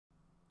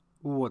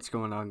What's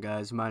going on,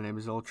 guys? My name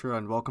is Ultra,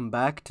 and welcome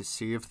back to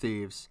Sea of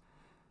Thieves.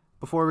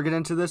 Before we get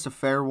into this, a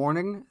fair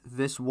warning.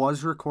 This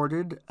was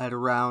recorded at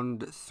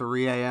around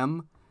 3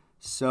 a.m.,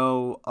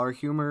 so our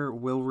humor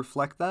will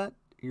reflect that.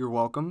 You're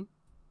welcome.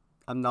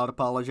 I'm not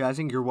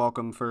apologizing. You're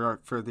welcome for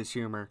this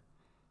humor.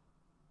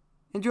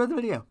 Enjoy the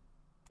video.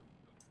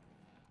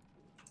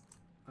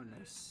 Oh,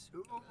 nice.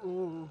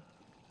 Ooh.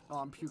 Oh,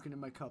 I'm puking in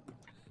my cup.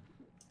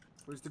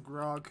 Where's the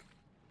grog?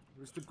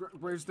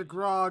 Where's the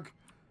grog?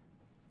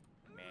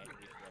 Man with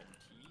the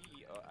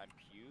tea. Oh, I'm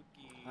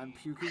puking. I'm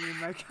puking in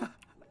my cup.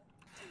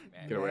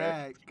 Get away.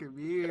 Matt, come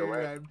here.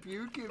 away. I'm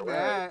puking, Get away.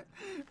 Matt.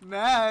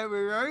 Matt,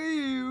 where are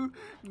you?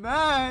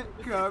 Matt,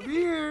 come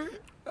here.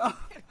 Oh,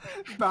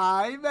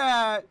 bye,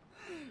 Matt.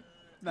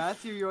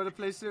 Matthew, you wanna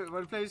play a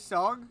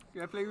song?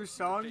 Can I play your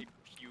song? Play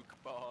puke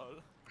ball.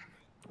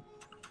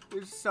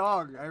 There's a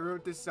song. I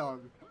wrote this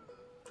song.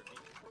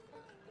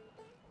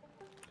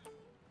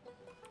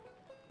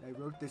 I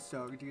wrote this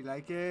song. Do you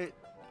like it?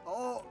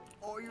 Oh,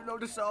 you know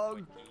the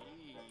song.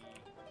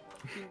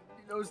 He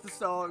knows the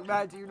song.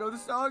 Matt, do you know the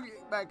song?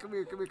 Matt, come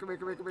here.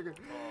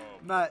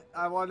 Matt,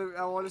 I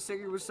wanna sing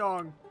you a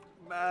song.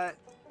 Matt.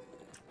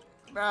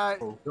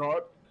 Oh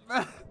God!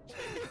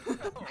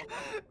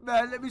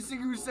 Matt, let me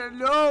sing you a song.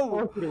 No!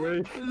 Walk it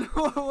away.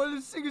 No, I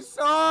wanna sing a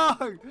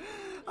song.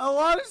 I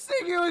wanna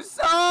sing you a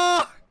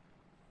song.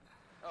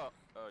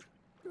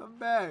 Come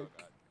back.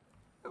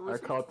 I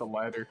caught the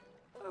ladder.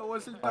 I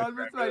wasn't done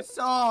with my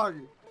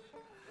song.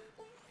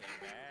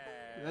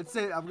 That's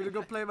it. I'm gonna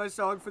go play my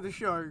song for the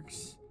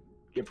sharks.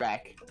 Get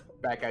back.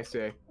 Back, I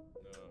say.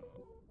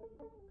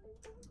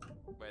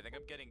 Wait, I think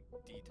I'm getting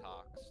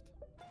detoxed.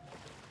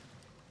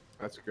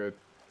 That's good.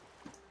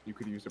 You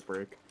could use a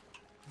break.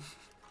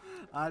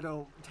 I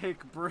don't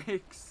take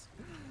breaks.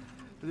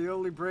 The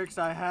only breaks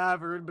I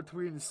have are in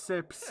between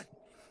sips.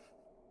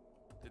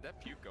 Did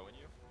that puke go in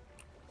you?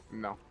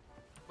 No.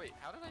 Wait,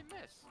 how did I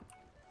miss?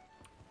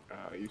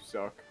 You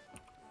suck.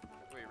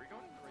 Wait, are we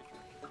going in the right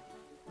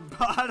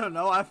direction? I don't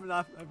know. I've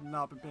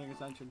not been paying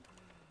attention.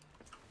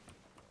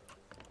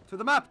 To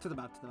the map. Oh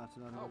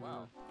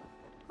wow.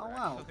 Oh We're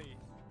wow. actually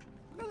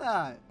Look at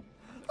that.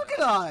 Look at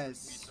be us.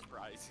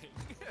 surprising.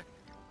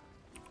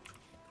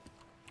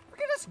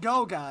 Look at us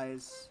go,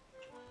 guys.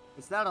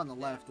 It's that on the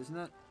left, isn't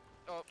it?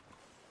 Oh.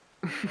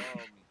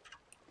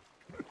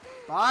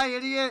 Bye,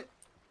 idiot.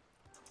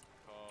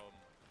 Um.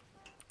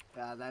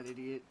 Ah, that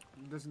idiot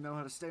doesn't know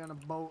how to stay on a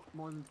boat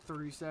more than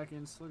 3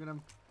 seconds. Look at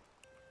him.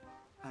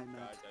 I God,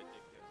 meant. I think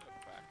there's a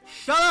crack in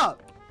Shut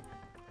up!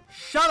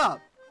 Shut up!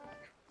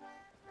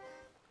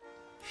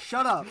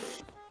 Shut up!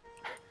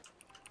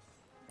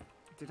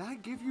 Did I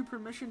give you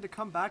permission to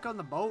come back on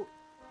the boat?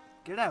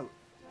 Get out.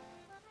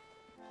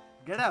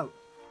 Get out.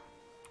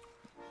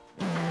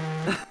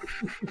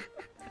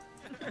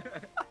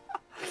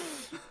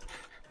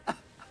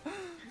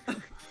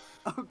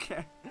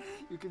 Okay,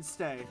 you can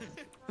stay.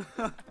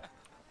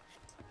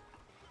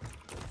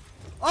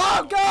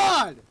 Oh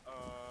God!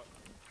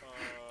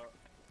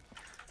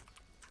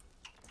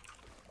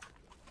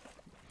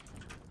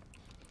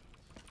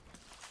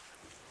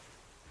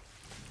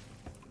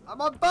 I'm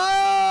on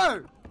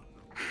fire!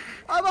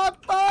 I'm on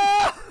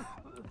fire!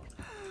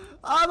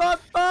 I'm on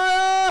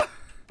fire!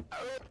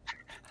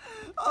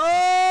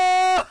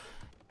 Oh!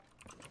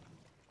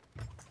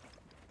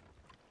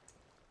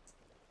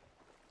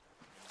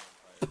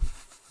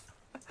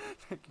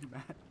 Thank you,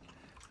 Matt.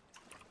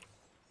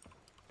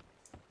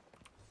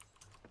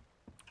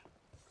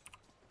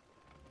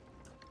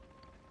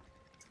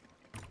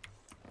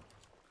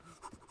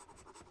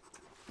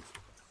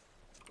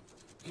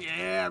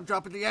 Yeah, I'm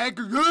dropping the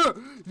anchor. Yeah!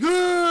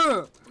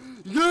 Yeah!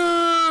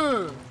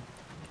 Yeah!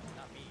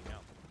 Not me, no.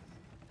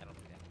 I don't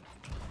do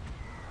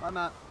that. Bye,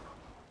 Matt.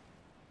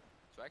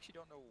 So I actually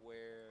don't know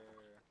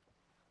where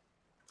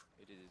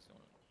it is on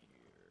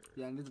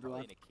here. Yeah, neither do Probably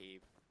I. in a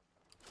cave.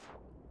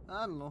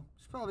 I don't know.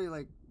 It's probably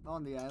like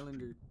on the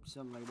island or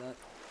something like that.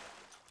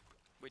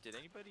 Wait, did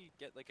anybody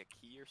get like a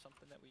key or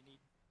something that we need?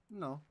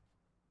 No.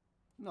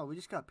 No, we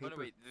just got Oh paper. no,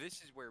 wait,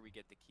 this is where we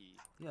get the key.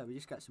 Yeah, we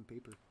just got some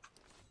paper.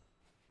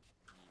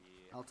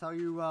 Yeah. I'll tell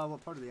you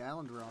what part of the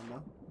island we're on,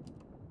 though.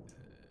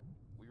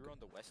 We were on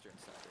the western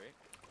side, right?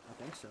 I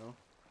think so.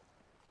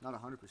 Not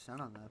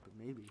 100% on that, but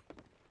maybe.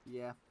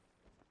 Yeah.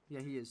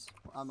 Yeah, he is.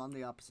 I'm on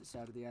the opposite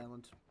side of the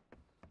island.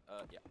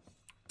 Yeah.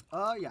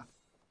 Yeah.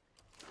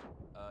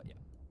 Yeah.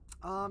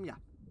 Yeah.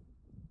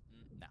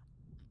 No.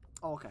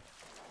 Oh, okay.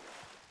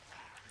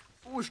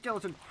 Oh,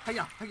 skeleton.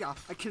 Hiya, hiya.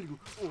 I kill you.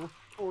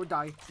 Oh,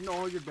 die.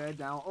 No, you're dead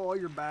now. Oh,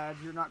 you're bad.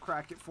 You're not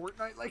cracked at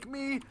Fortnite like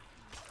me.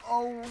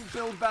 Oh,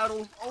 build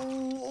battle.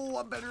 Oh,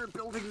 I'm better at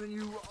building than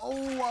you.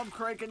 Oh, I'm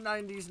cranking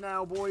 90s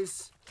now,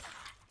 boys.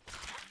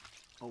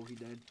 Oh, he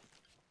dead.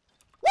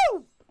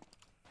 Woo!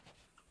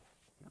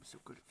 I'm so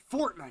good at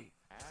Fortnite.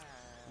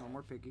 No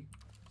more piggy.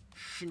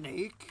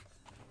 Snake.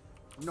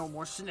 No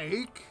more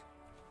snake.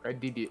 I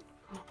did it.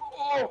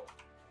 Oh!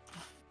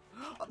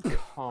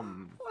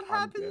 Come. What I'm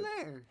happened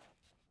dead. there?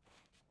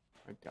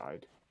 I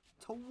died.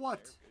 To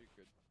what? Very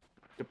good.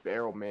 The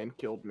barrel man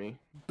killed me.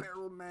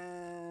 Barrel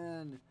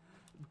man.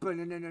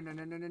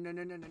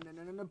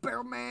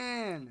 Barrel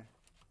man.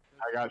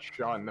 I got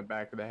shot in the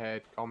back of the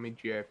head. Call me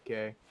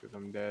JFK, because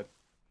I'm dead.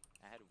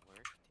 I had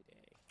work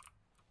today,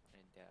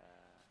 and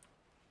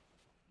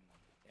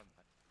never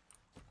mind.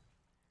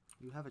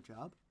 You have a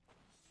job?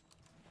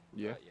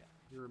 Yeah. Yeah.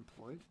 You're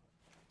employed?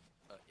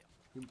 Yeah.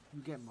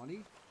 You get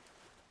money?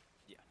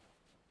 Yeah.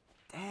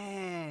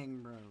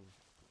 Dang, bro.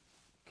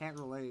 Can't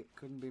relate.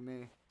 Couldn't be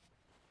me.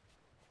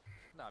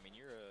 No, I mean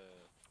you're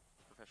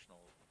a professional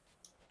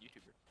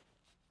YouTuber.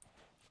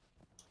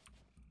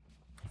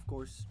 Of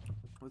course,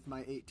 with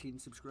my 18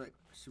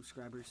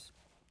 subscribers.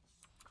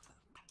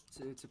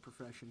 It's a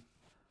profession.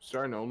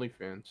 Starting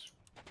OnlyFans.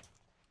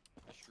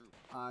 That's true.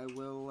 I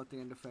will at the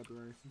end of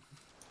February.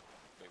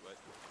 Wait, what?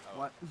 Oh.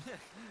 What?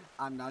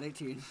 I'm not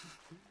 18.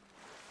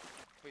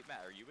 Wait,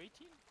 Matt, are you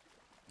 18?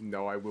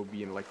 No, I will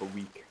be in like a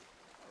week. Look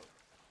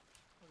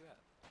at that.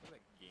 Look at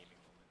that gaming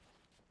moment.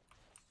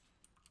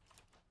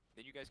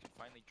 Then you guys can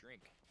finally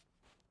drink.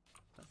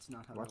 That's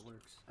not how What? that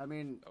works. I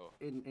mean, Oh.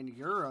 in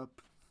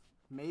Europe,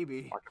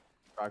 maybe.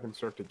 I can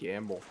start to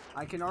gamble.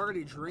 I can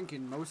already drink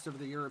in most of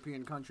the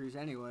European countries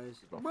anyways.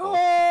 The fuck?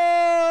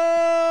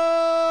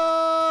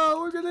 Oh!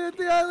 We're gonna hit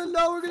the island!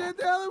 No, we're gonna hit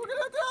the island! We're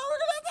gonna hit the island! We're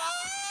gonna hit the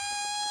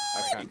I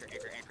island! can't.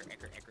 Anchor.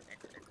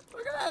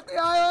 We're gonna hit the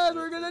island!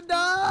 We're gonna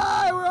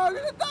die! We're all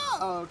gonna die!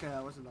 Oh, okay,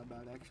 that wasn't that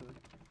bad, actually.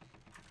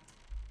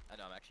 I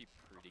know, I'm actually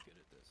pretty good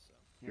at this, so.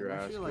 Yeah, Your I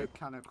ass feel like good.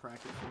 kind of crack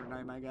at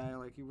Fortnite, my guy.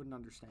 Like, you wouldn't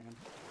understand.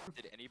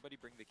 Did anybody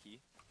bring the key?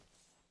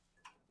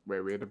 Wait,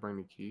 we had to bring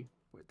the key?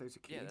 Wait, there's a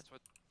key? Yeah, that's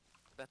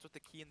what the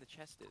key in the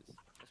chest is.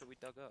 That's what we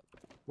dug up.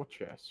 What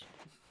chest?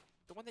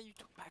 The one that you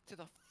took back to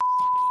the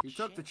You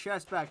took the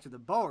chest back to the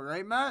boat,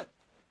 right, Matt?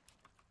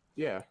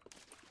 Yeah.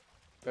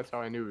 That's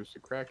how I knew it was the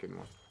Kraken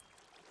one.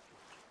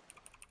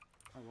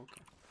 Oh,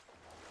 okay.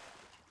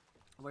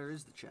 Where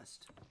is the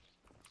chest?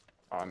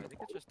 I think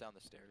it's just down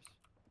the stairs.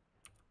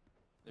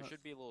 There Uh,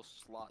 should be a little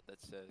slot that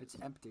says, It's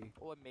empty.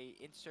 "Oh, I may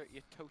insert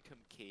your totem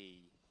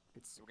key."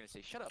 It's, So we're gonna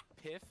say, "Shut up,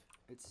 Piff.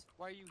 it's,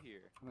 Why are you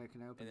here?" wait,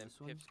 can I open And then this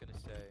one? Piff's gonna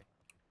say,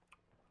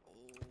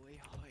 "Oh,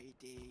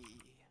 Heidi."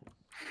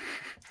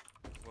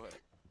 What?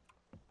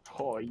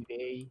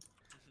 Holiday.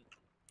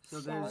 So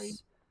Sorry.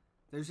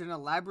 there's an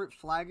elaborate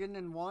flagon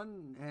in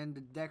one and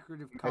a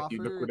decorative Matthew,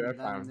 coffer, look what I and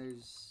then found.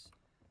 there's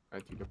I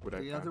think look what I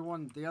the found. other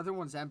one. The other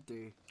one's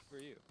empty.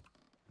 Where are you?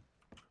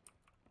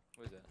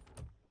 What is that?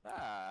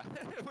 Ah,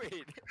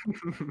 wait.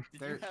 Did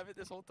There- you have it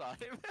this whole time?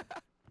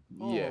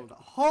 Yeah.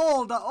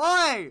 Hold,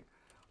 oi!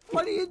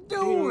 What are you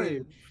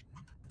doing?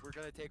 We're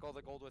gonna take all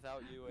the gold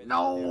without you. And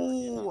No!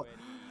 never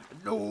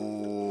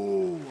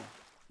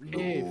give you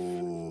any-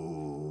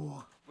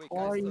 No! Wait,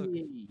 guys, look.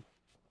 Oi.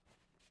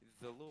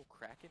 The little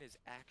Kraken is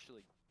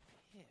actually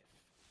Piff.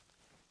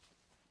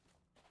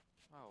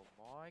 Oh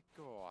my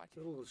god.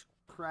 The little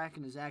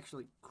Kraken is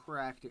actually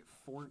cracked at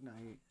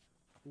Fortnite.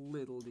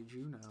 Little did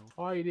you know.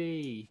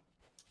 Heidi.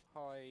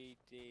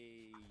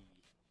 Heidi.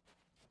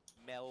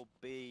 Mel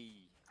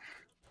B.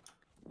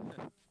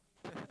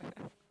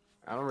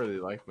 I don't really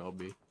like Mel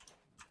B.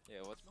 Yeah,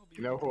 what's Mel B?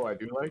 You know who I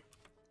do like?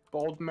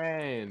 Bald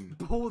Man.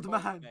 Bold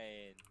Bald man. man.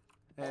 Hey,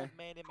 Bald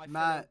man in my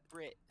Matt. fellow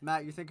Brit.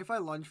 Matt, you think if I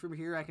lunge from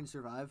here, I can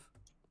survive?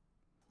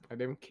 I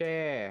don't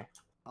care.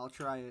 I'll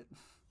try it.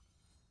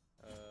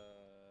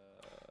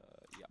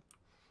 Yeah.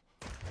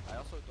 I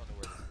also don't know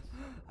where this is.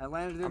 I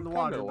landed in I'm the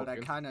kinda water, but I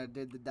looking. kind of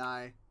did the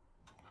die.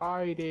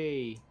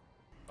 Heidi.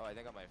 Oh, I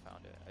think I might have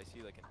found it. I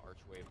see like an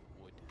archway of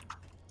wood.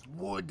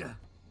 Wood.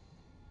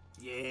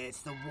 Yeah,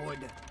 it's the wood.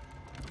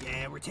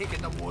 Yeah, we're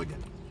taking the wood.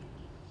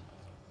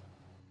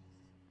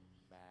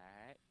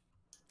 Matt,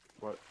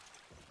 What?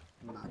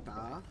 Nada.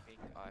 I think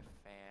I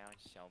found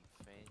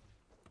something.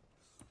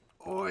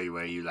 Oi,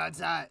 where you lads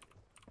at?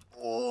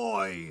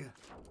 Oi!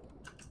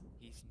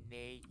 He's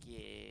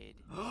naked.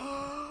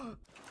 Oh,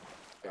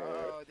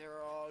 Oh,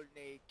 they're all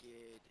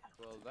naked.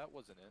 Well, that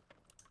wasn't it.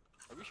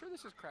 Are we sure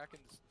this is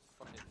Kraken's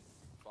fucking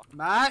fuck?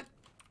 Matt!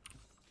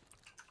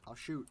 I'll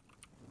shoot.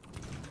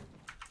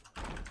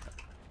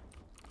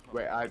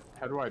 Wait,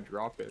 how do I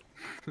drop it?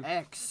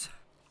 X.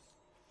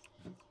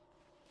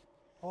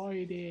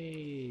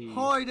 Heidi.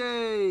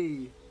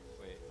 Hoity!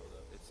 Wait, hold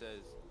up. It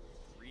says,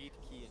 read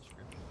key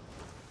inscription.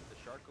 The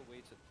shark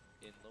awaits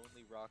in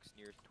lonely rocks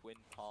near Twin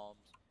Palms,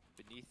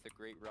 beneath the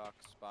great rock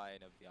spine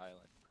of the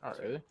island. Oh,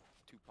 So, really?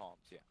 2 palms,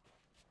 yeah.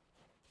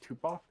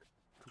 Tupac?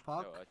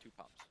 Tupac? No, 2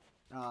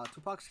 palms.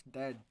 Tupac's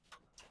dead.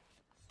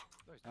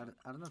 No, he's I not.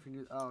 don't know if you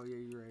knew. Oh, yeah,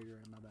 you're right,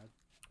 my bad.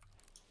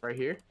 Right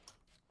here?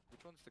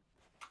 Which one's the...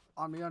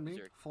 On me, on me.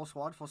 Zero. Full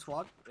squad, full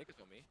squad. I think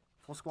it's on me.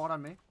 Full squad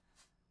on me.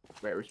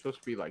 Wait, we're supposed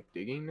to be like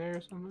digging there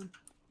or something?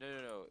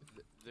 No.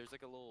 There's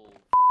like a little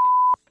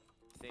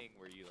fucking thing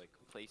where you like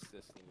place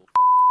this little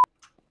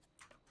fucker.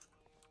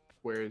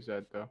 Where is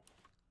that though?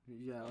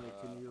 Yeah,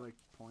 like, can you, like,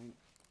 point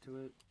to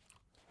it?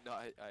 No,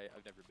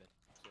 I've never been.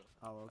 So,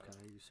 Oh, okay.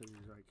 So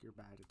you're, like, you're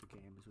bad at the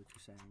game, is what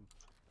you're saying.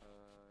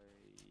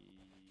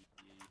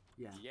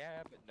 Yeah.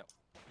 Yeah, but no.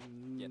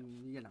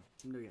 You know,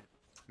 no yet.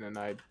 And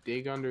then I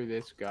dig under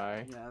this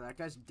guy. Yeah, that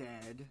guy's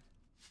dead.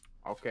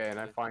 Okay, and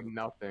I find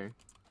nothing.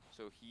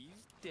 So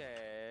he's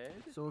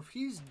dead. So if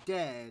he's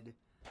dead,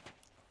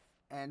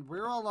 and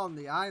we're all on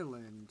the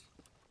island,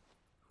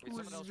 Wait,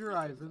 who's someone else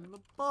driving the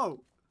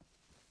boat?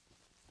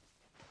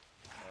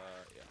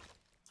 Yeah.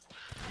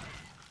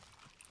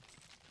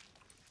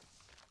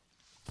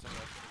 Someone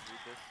else can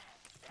read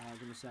this?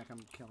 Give me a sec,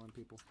 I'm killing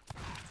people.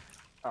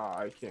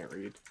 I can't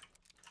read.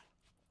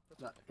 If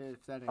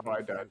that ain't Oh,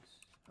 I died.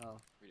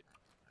 Oh. Read it.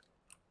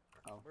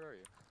 Oh. Where are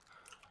you?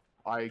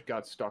 I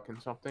got stuck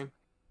in something.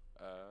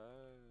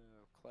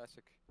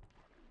 Classic.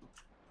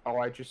 Oh,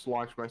 I just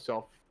launched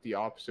myself the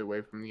opposite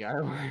way from the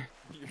island.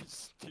 You're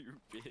stupid.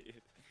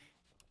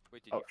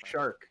 Wait, did Oh, you find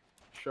shark.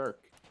 Shark.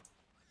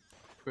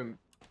 Swim.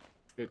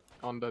 It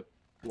on the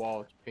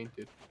wall. It's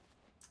painted.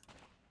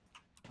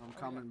 I'm yeah.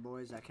 coming,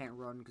 boys. I can't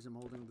run because I'm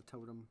holding the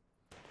totem.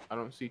 I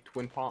don't see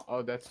twin palm.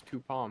 Oh, that's two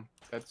palm.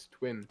 That's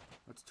twin.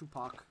 That's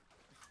Tupac.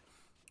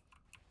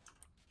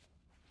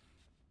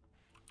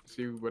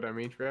 See what I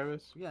mean,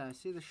 Travis? Yeah, I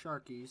see the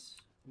sharkies,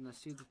 and I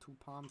see the two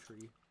palm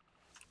tree.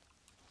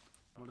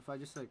 What if I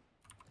just, like,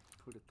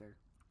 put it there?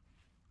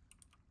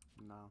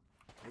 No.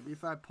 Maybe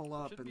if I pull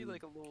up Should and... be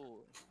like a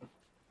little...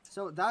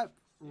 So that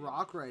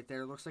rock right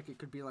there looks like it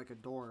could be like a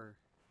door,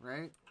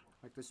 right?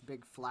 Like this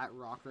big flat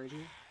rock right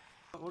here.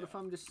 But what if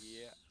I'm just...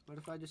 Yeah. What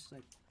if I just,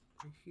 like,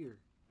 right here?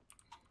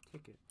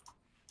 Take it.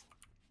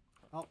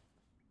 Oh.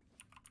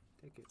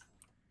 Take it.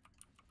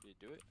 Did you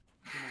do it?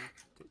 You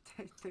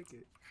know, take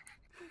it.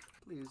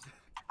 Please.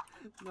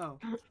 No.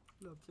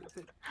 No,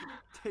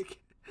 take it.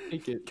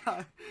 Take it.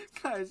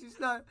 Guys, he's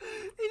not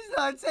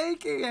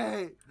taking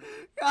it.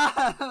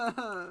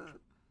 Shard.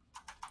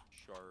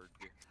 Shard.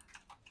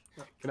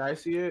 Can I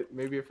see it?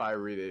 Maybe if I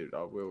read it,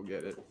 I will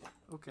get it.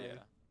 Okay.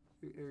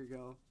 Yeah. Here you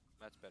go.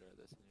 Matt's better at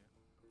this than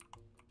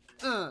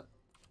you.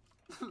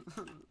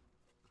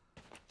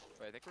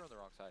 Wait, I think we're on the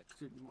wrong side.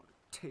 Didn't want to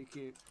take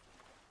it.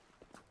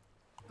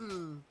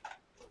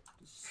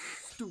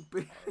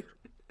 Stupid.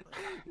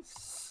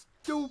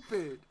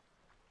 Stupid.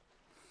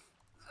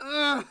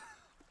 Are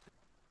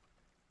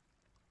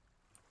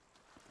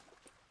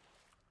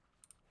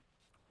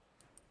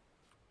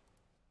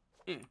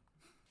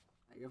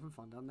you having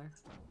fun down there?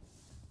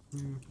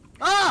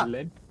 Ah!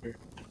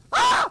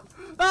 Ah!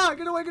 Ah!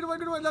 Get away! Get away!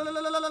 Get away! No! No!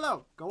 No! No! No!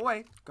 No! Go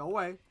away! Go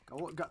away!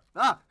 Go! Go!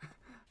 Ah!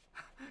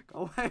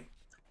 Go away!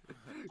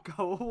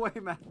 Go away,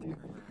 Matthew.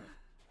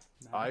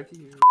 I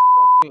Matthew.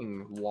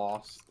 fucking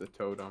lost the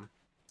totem.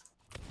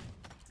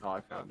 Oh,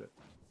 I found it.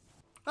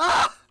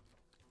 Ah!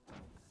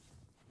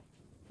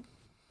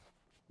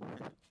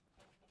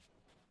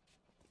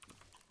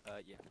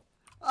 Yeah.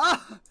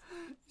 Ah!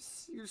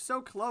 You're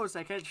so close,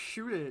 I can't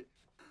shoot it.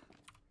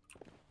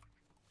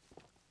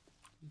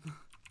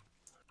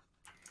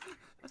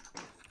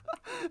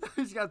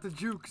 He's got the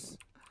jukes.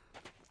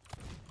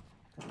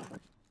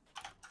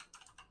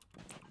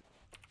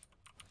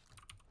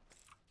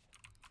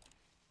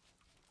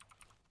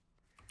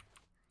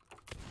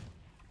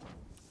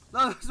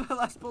 No, that was my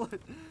last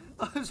bullet.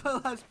 That was my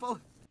last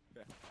bullet.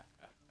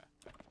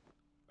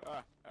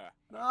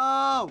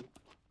 No!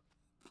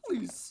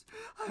 Please,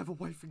 I have a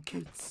wife and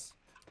kids.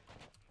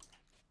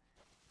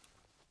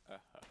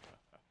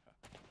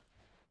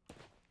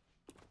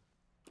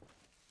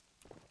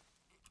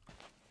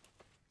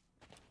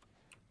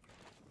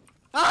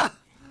 Ah!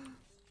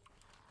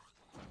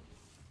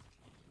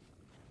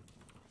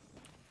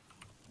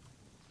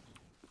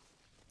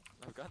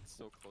 I've gotten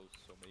so close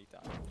so many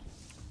times.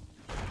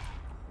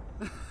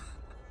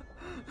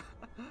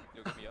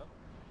 You'll get me up?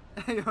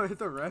 Hey, yo, hit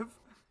the rev.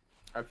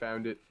 I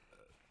found it.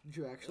 Did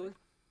you actually?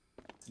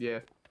 Yeah.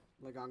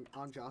 Like on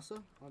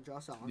Jasa? On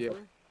Jasa Yeah.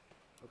 Encore?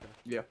 Okay.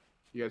 Yeah.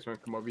 You guys want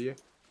to come over here?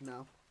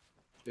 No.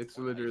 It's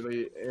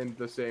literally in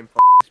the same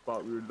fucking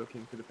spot we were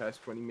looking for the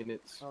past 20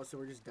 minutes. Oh, so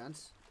we're just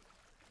dense?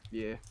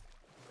 Yeah.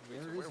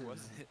 Wait, so Where where is it?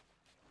 was it?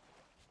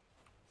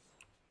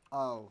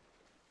 Oh.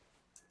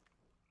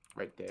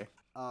 Right there.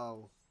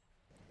 Oh.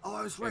 Oh,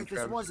 I was right. And This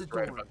Travis was a is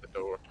right door. about the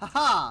door.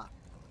 Haha!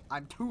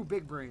 I'm too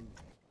big brain.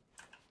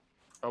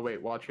 Oh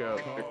wait, watch out.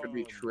 There could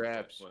be Oh,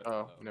 traps. what?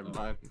 Oh, never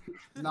mind.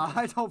 No,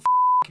 I don't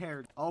fucking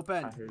care.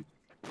 Open. I heard.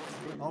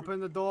 Open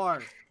the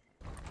door.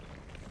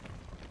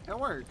 It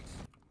worked.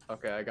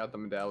 Okay, I got the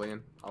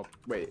medallion. Oh,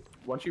 wait.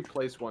 Once you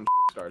place one,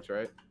 shit starts,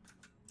 right?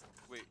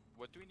 Wait,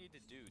 what do we need to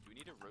do? Do we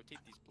need to rotate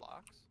these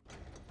blocks?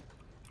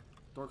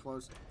 Door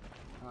closed.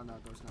 Oh no,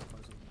 door's not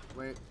closing.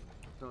 Wait.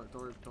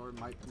 Door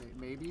might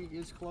maybe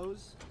is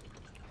closed.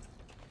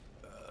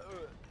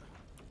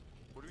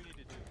 What do we need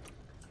to do?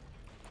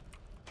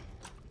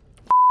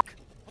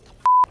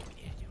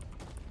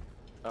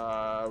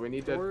 We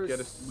need to Door get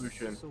a is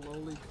solution.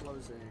 Slowly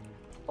closing.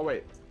 Oh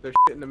wait, there's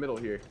shit in the middle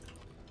here.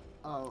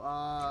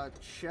 Oh,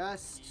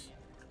 chest,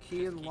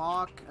 key and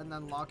lock, and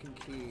then lock and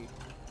key.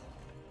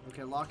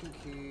 Okay, lock and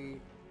key,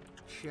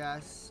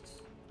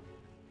 chest.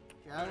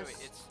 Wait,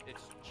 it's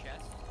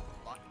chest,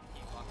 lock and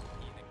key,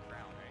 and then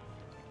crown, right?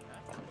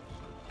 Huh?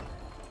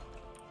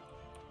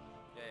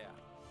 Yeah.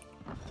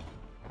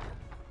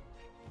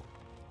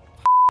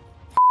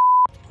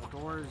 The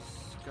door's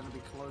gonna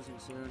be closing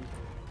soon.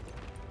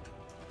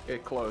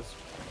 It closed.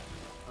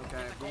 Okay,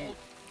 Get the gold.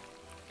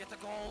 Get the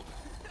gold.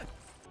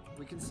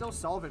 we can still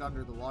solve it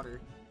under the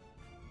water.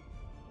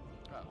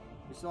 Oh.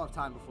 We still have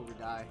time before we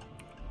die.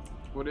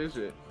 What is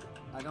it?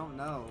 I don't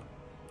know.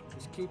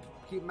 Just keep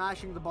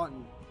mashing the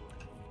button.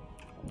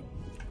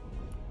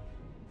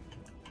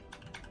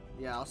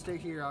 Yeah, I'll stay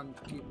here on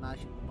keep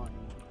mashing the button.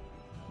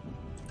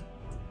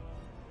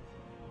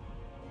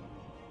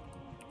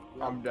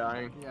 Yeah. I'm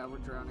dying. Yeah, we're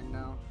drowning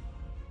now.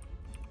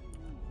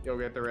 You'll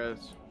get the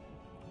res.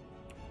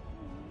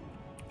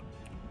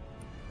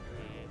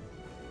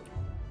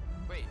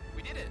 Wait,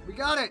 we did it. We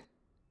got it!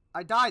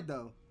 I died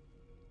though.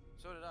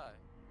 So did I.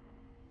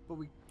 But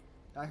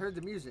I heard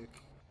the music.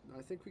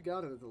 I think we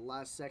got it at the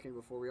last second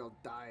before we all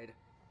died.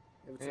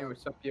 Hey,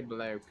 what's up, you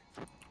bloke?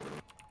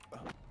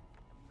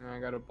 I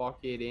got a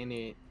bucket in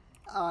it.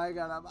 I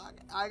got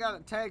a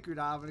tanker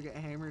now. I'm gonna get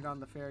hammered on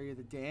the ferry of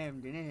the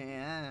damned,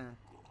 innit?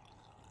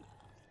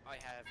 I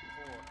have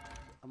 4.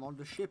 I'm on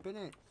the ship,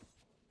 innit?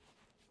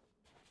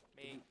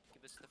 Me,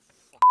 give us the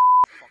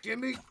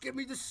Give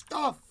me the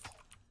stuff!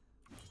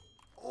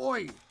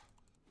 Oi!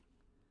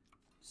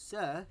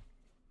 Sir,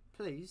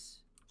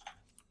 please,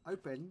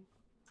 open.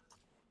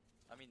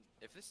 I mean,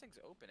 if this thing's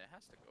open, it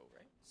has to go,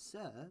 right?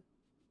 Sir?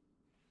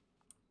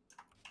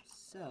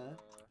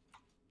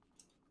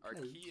 Our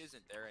please. key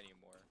isn't there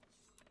anymore.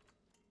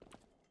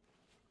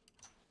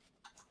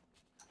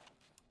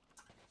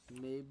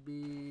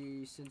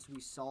 Maybe since we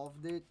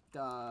solved it,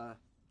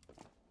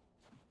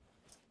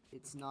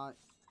 it's not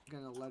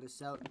gonna let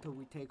us out until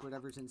we take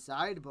whatever's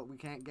inside, but we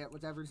can't get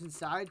whatever's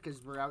inside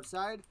because we're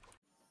outside.